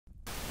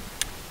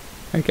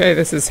Okay,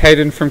 this is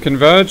Hayden from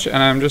Converge,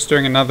 and I'm just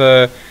doing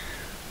another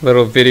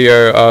little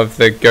video of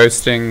the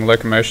ghosting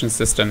locomotion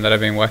system that I've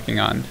been working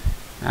on.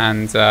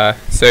 And so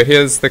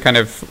here's the kind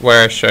of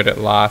where I showed it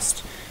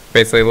last.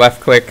 Basically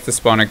left click to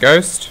spawn a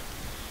ghost.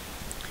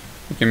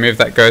 You can move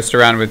that ghost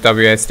around with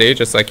WASD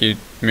just like you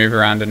move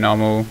around a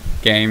normal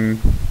game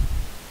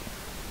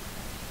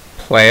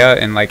player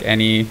in like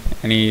any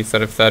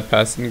sort of third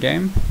person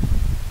game.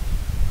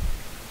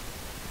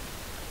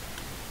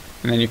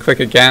 And then you click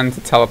again to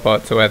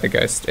teleport to where the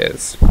ghost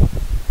is.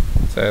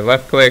 So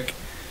left click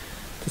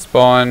to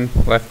spawn,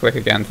 left click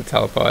again to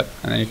teleport,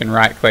 and then you can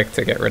right click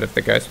to get rid of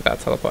the ghost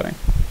without teleporting.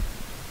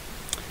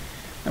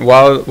 And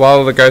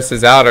while the ghost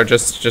is out, or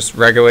just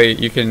regularly,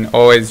 you can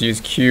always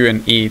use Q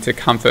and E to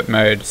comfort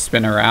mode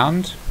spin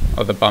around,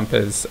 or the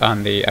bumpers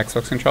on the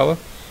Xbox controller.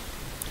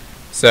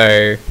 So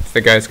if the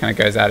ghost kind of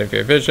goes out of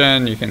your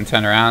vision, you can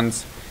turn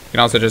around. You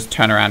can also just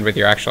turn around with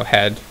your actual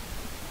head.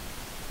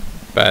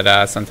 But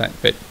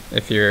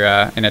if you're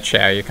in a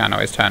chair, you can't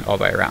always turn all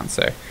the way around.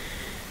 So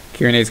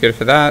Q&E is good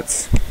for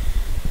that.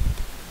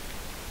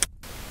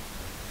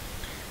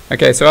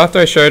 Okay, so after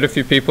I showed a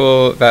few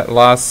people that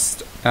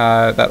last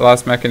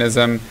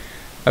mechanism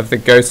of the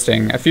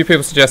ghosting, a few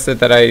people suggested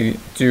that I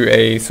do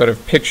a sort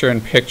of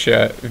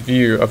picture-in-picture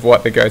view of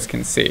what the ghost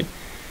can see.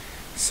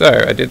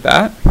 So I did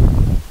that,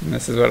 and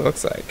this is what it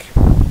looks like.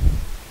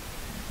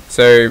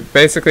 So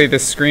basically,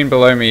 this screen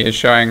below me is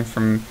showing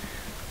from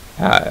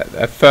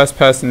a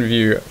first-person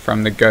view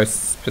from the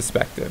ghost's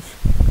perspective.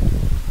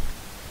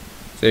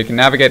 So you can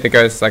navigate the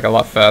ghost like a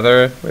lot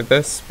further with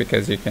this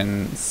because you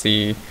can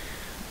see,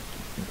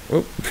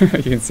 you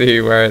can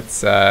see where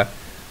it's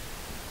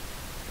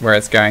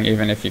going,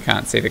 even if you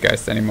can't see the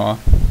ghost anymore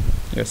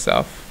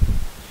yourself.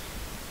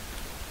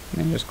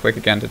 And then just click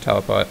again to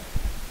teleport.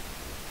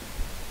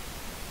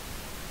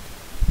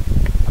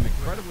 I'm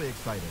incredibly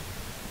excited.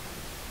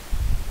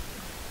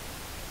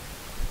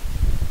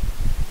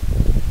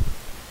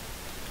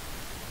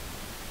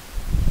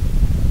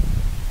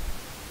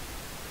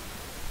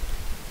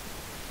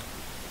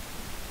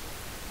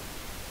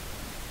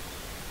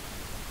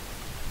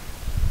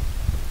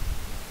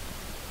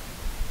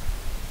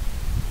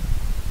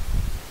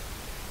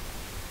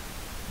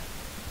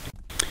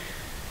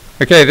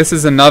 Okay, this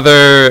is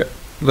another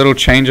little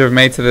change I've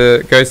made to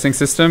the ghosting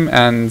system,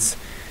 and it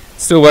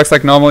still works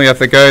like normal. You have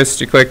the ghost,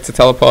 you click to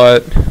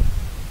teleport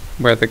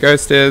where the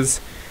ghost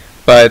is,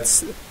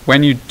 but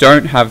when you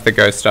don't have the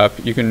ghost up,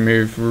 you can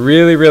move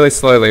really, really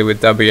slowly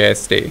with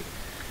WASD,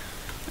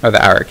 or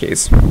the arrow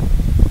keys.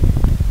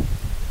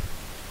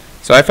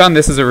 So I found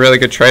this is a really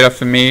good trade-off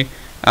for me.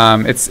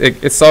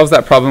 It solves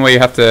that problem where you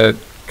have to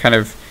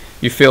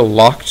you feel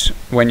locked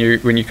when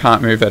you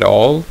can't move at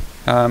all.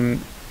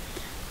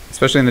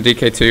 Especially in the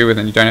DK2,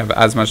 when you don't have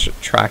as much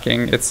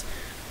tracking.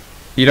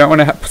 You don't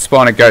want to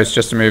spawn a ghost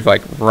just to move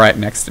like right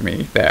next to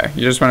me there.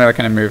 You just want to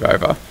kind of move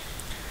over.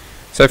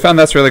 So I found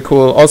that's really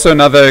cool. Also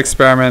another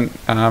experiment,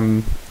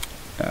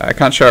 I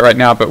can't show it right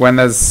now, but when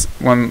there's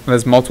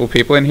multiple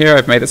people in here,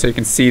 I've made it so you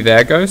can see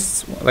their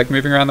ghosts like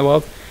moving around the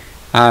world,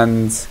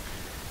 and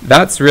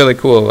that's really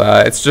cool.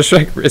 It's just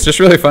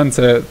really fun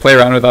to play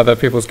around with other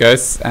people's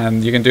ghosts,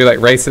 and you can do like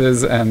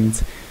races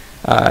and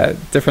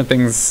different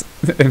things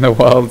in the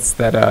worlds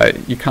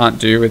that you can't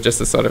do with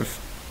just a sort of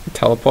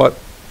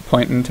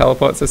point and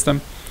teleport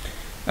system.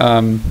 So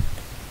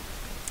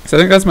I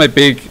think that's my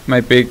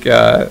big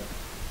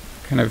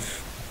kind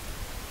of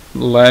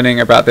learning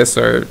about this,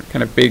 or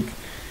kind of big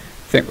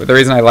thing. The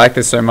reason I like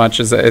this so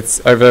much is that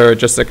it's over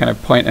just a kind of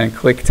point and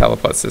click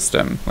teleport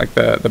system, like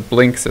the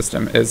blink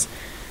system, is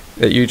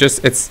that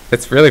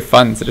it's really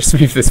fun to just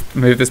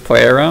move this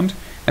player around.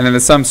 And then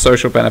there's some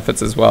social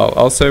benefits as well.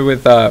 Also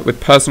with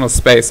personal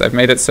space, I've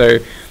made it so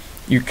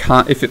you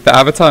can't, if the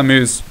avatar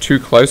moves too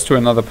close to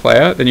another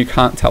player, then you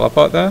can't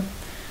teleport there.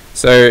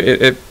 So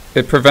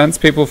it prevents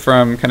people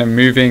from kind of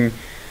moving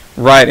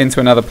right into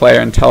another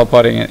player and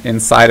teleporting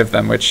inside of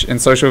them, which in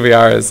social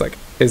VR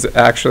is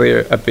actually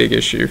a big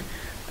issue,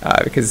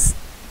 because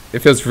it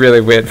feels really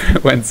weird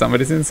when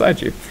somebody's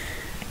inside you.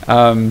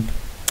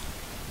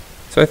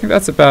 So I think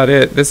that's about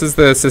it. This is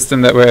the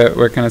system that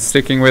we're kind of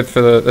sticking with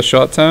for the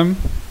short term.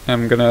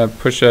 I'm going to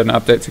push an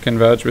update to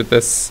Converge with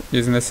this,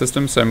 using this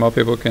system, so more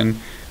people can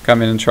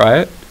come in and try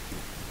it.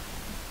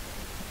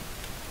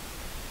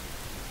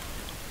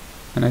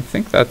 And I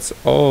think that's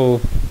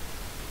all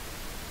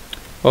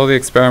the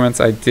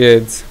experiments I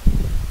did.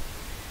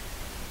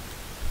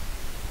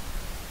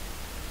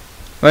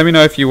 Let me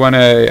know if you want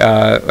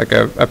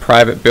a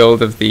private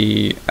build of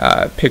the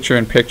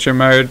picture-in-picture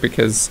mode,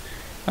 because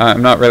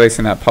I'm not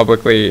releasing that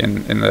publicly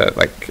in the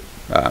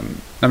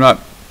I'm not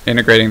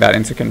integrating that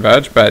into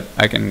Converge, but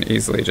I can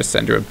easily just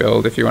send you a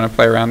build if you want to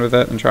play around with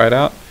it and try it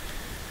out.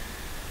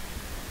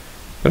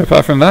 But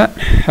apart from that,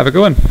 have a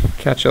good one.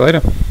 Catch you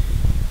later.